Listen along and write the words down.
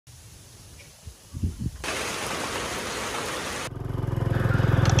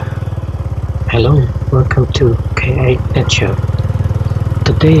Hello, welcome to K8 Nature.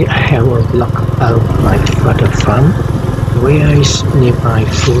 Today I have a vlog about my father farm, where is nearby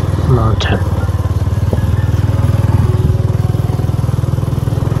Fruit Mountain.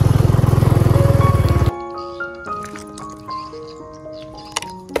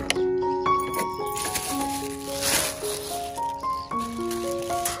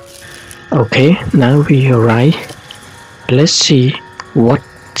 Okay, now we arrive. Let's see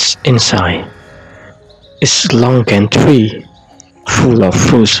what's inside. It's Longan tree full of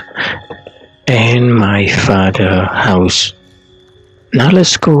fruits and my father's house. Now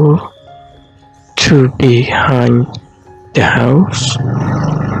let's go to behind the house.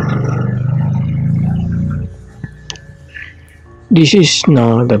 This is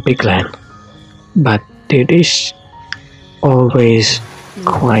not a big land, but it is always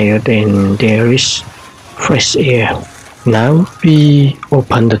quiet and there is fresh air. Now we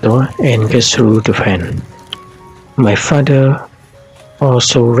open the door and get through the fence. My father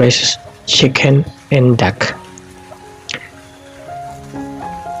also raises chicken and duck.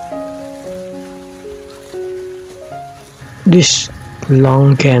 These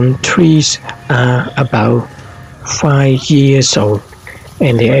longan trees are about 5 years old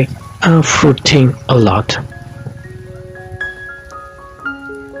and they are fruiting a lot.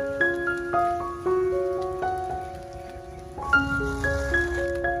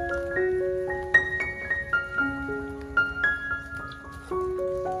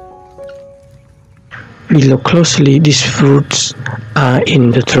 We look closely, these fruits are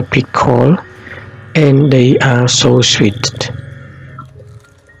in the tropical and they are so sweet.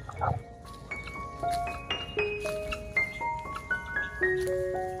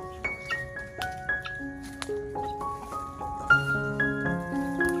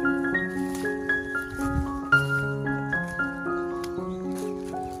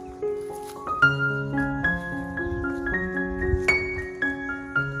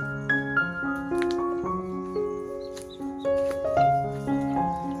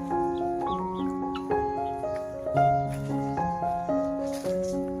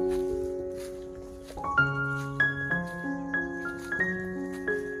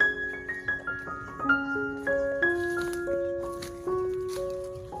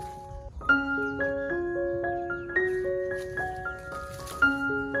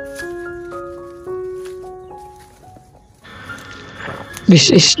 This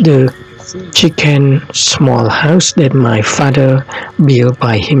is the chicken small house that my father built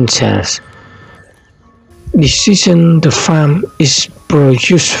by himself. This season the farm is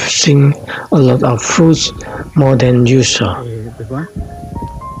producing a lot of fruits, more than usual. Everyone,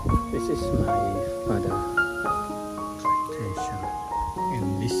 this is my father plantation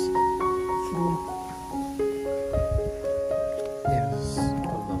and this fruit. Yes, a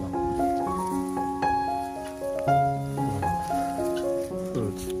lot of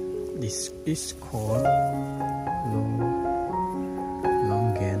fruits. This is called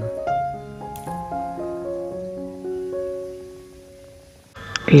longan.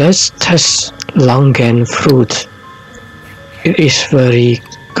 Let's test longan fruit. It is very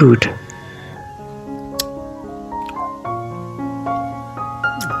good.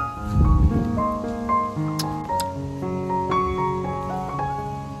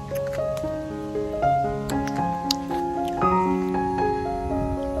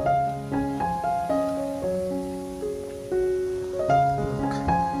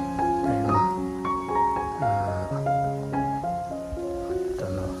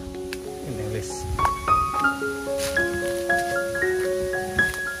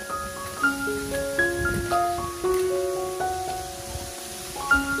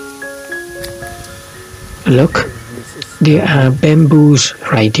 Look, there are bamboos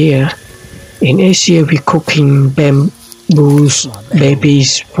right there. In Asia, we cooking bamboos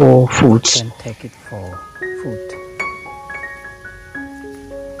babies for foods. Can take it for food.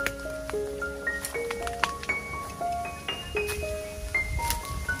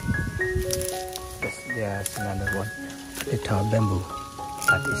 Yes, there's another one. Little bamboo.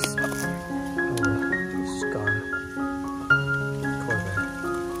 That is it's gone.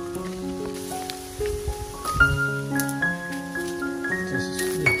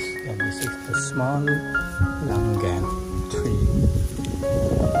 This is the small longan tree.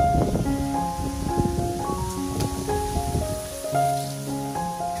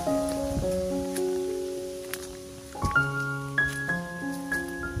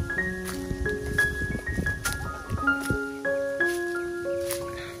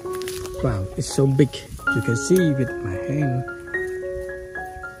 Wow, it's so big. You can see with my hand.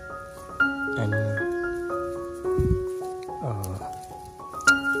 And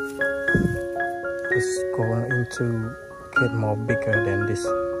to get more bigger than this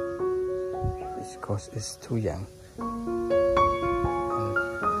because it's too young. And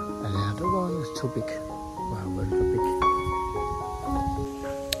another one is too big. Wow, very big.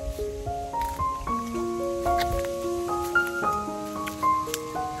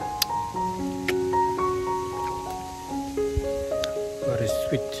 Very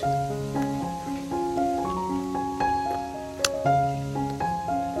sweet.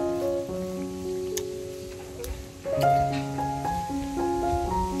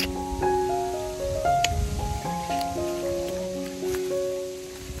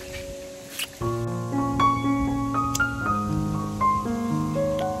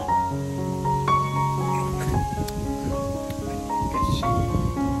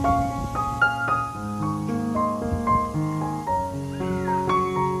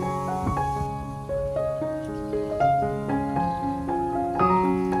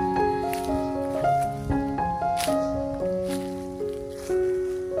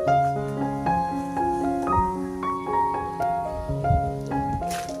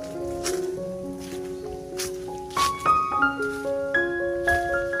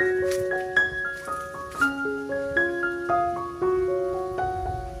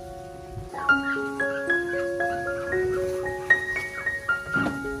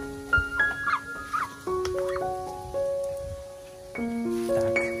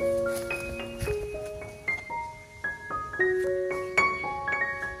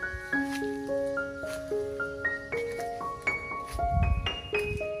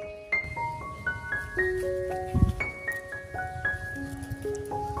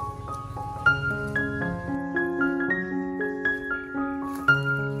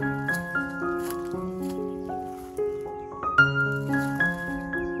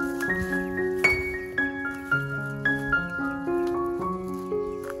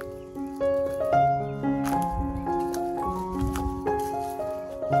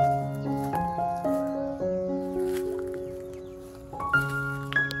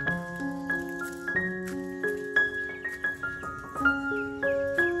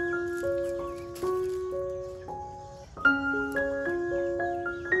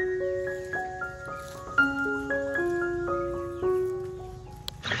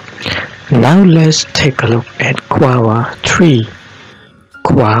 Now let's take a look at guava tree.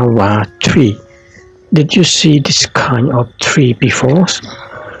 Guava tree. Did you see this kind of tree before?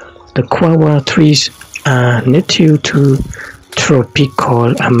 The guava trees are native to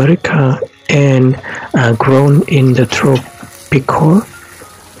tropical America and are grown in the tropical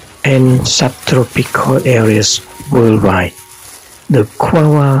and subtropical areas worldwide. The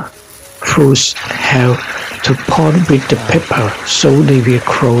guava fruits help to pot with the pepper so they will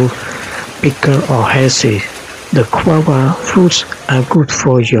grow bigger or healthy. The guava fruits are good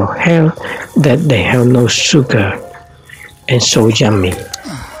for your health that they have no sugar and so yummy.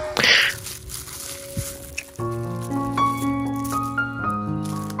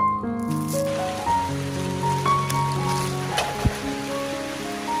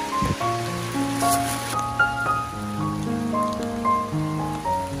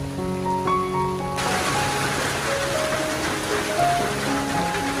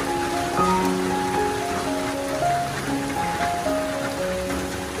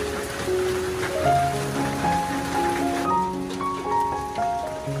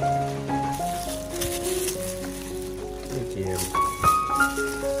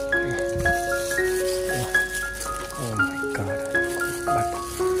 Oh my god.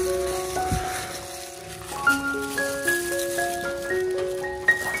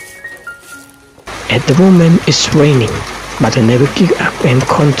 At the moment it's raining, but I never give up and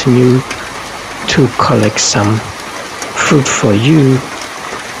continue to collect some fruit for you.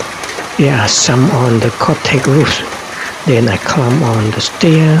 There are some on the cottage roof. Then I climb on the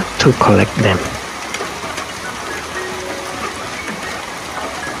stair to collect them.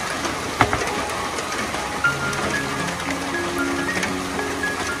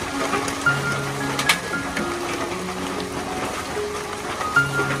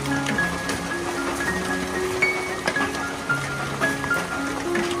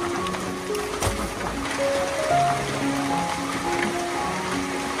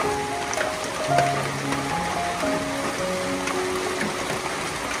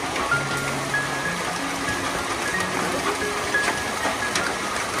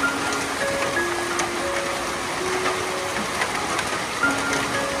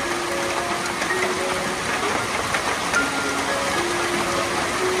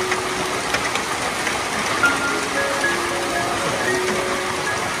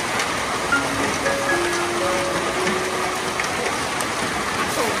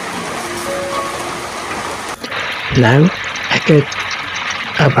 Now I get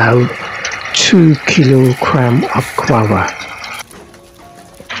about 2 kilograms of guava.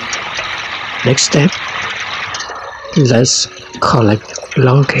 Next step, let's collect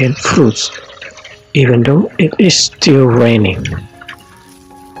Longan fruits, even though it is still raining.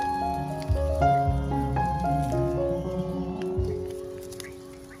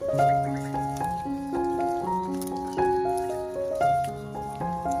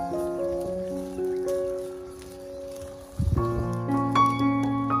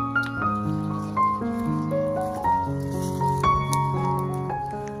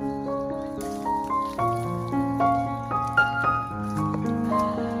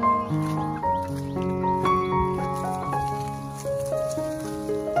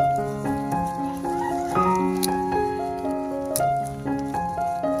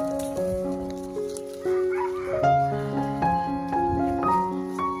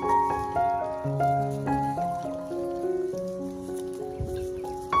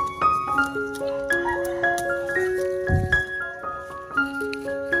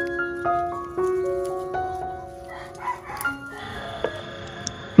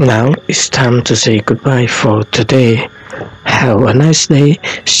 Now it's time to say goodbye for today. Have a nice day.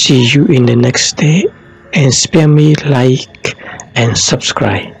 See you in the next day. And spare me like and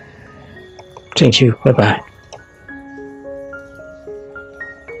subscribe. Thank you. Bye bye.